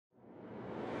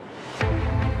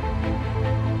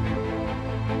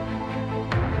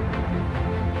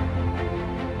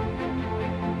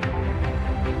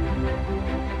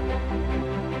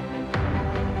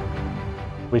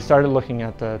We started looking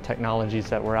at the technologies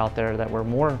that were out there that were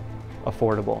more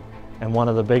affordable. And one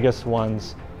of the biggest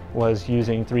ones was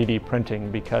using 3D printing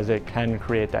because it can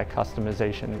create that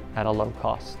customization at a low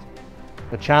cost.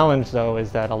 The challenge though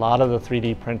is that a lot of the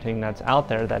 3D printing that's out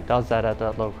there that does that at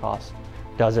that low cost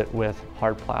does it with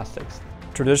hard plastics.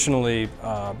 Traditionally,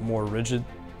 more rigid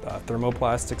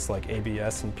thermoplastics like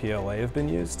ABS and PLA have been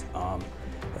used. A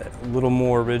little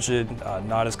more rigid,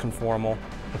 not as conformal.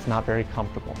 It's not very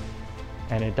comfortable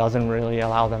and it doesn't really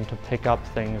allow them to pick up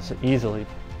things easily.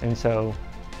 And so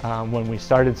when we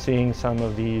started seeing some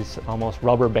of these almost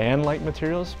rubber band-like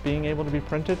materials being able to be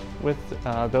printed with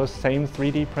those same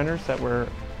 3D printers that were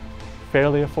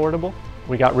fairly affordable,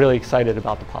 we got really excited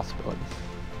about the possibilities.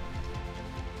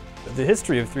 The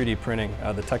history of 3D printing,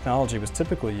 the technology was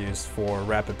typically used for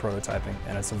rapid prototyping,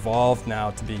 and it's evolved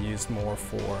now to be used more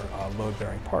for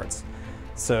load-bearing parts.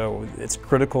 So it's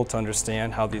critical to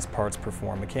understand how these parts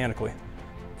perform mechanically.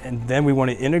 And then we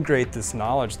want to integrate this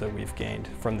knowledge that we've gained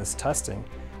from this testing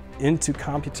into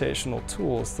computational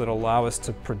tools that allow us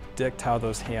to predict how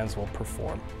those hands will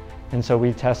perform. And so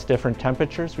we test different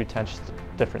temperatures, we test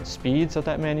different speeds of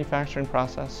that manufacturing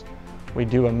process. We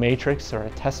do a matrix or a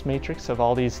test matrix of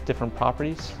all these different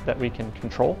properties that we can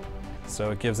control. So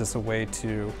it gives us a way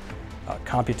to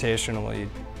computationally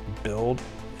build,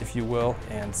 if you will,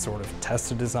 and sort of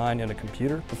test a design in a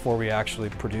computer before we actually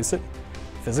produce it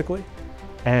physically.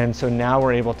 And so now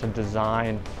we're able to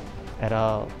design at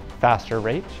a faster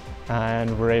rate,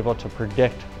 and we're able to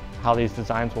predict how these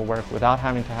designs will work without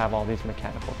having to have all these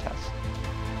mechanical tests.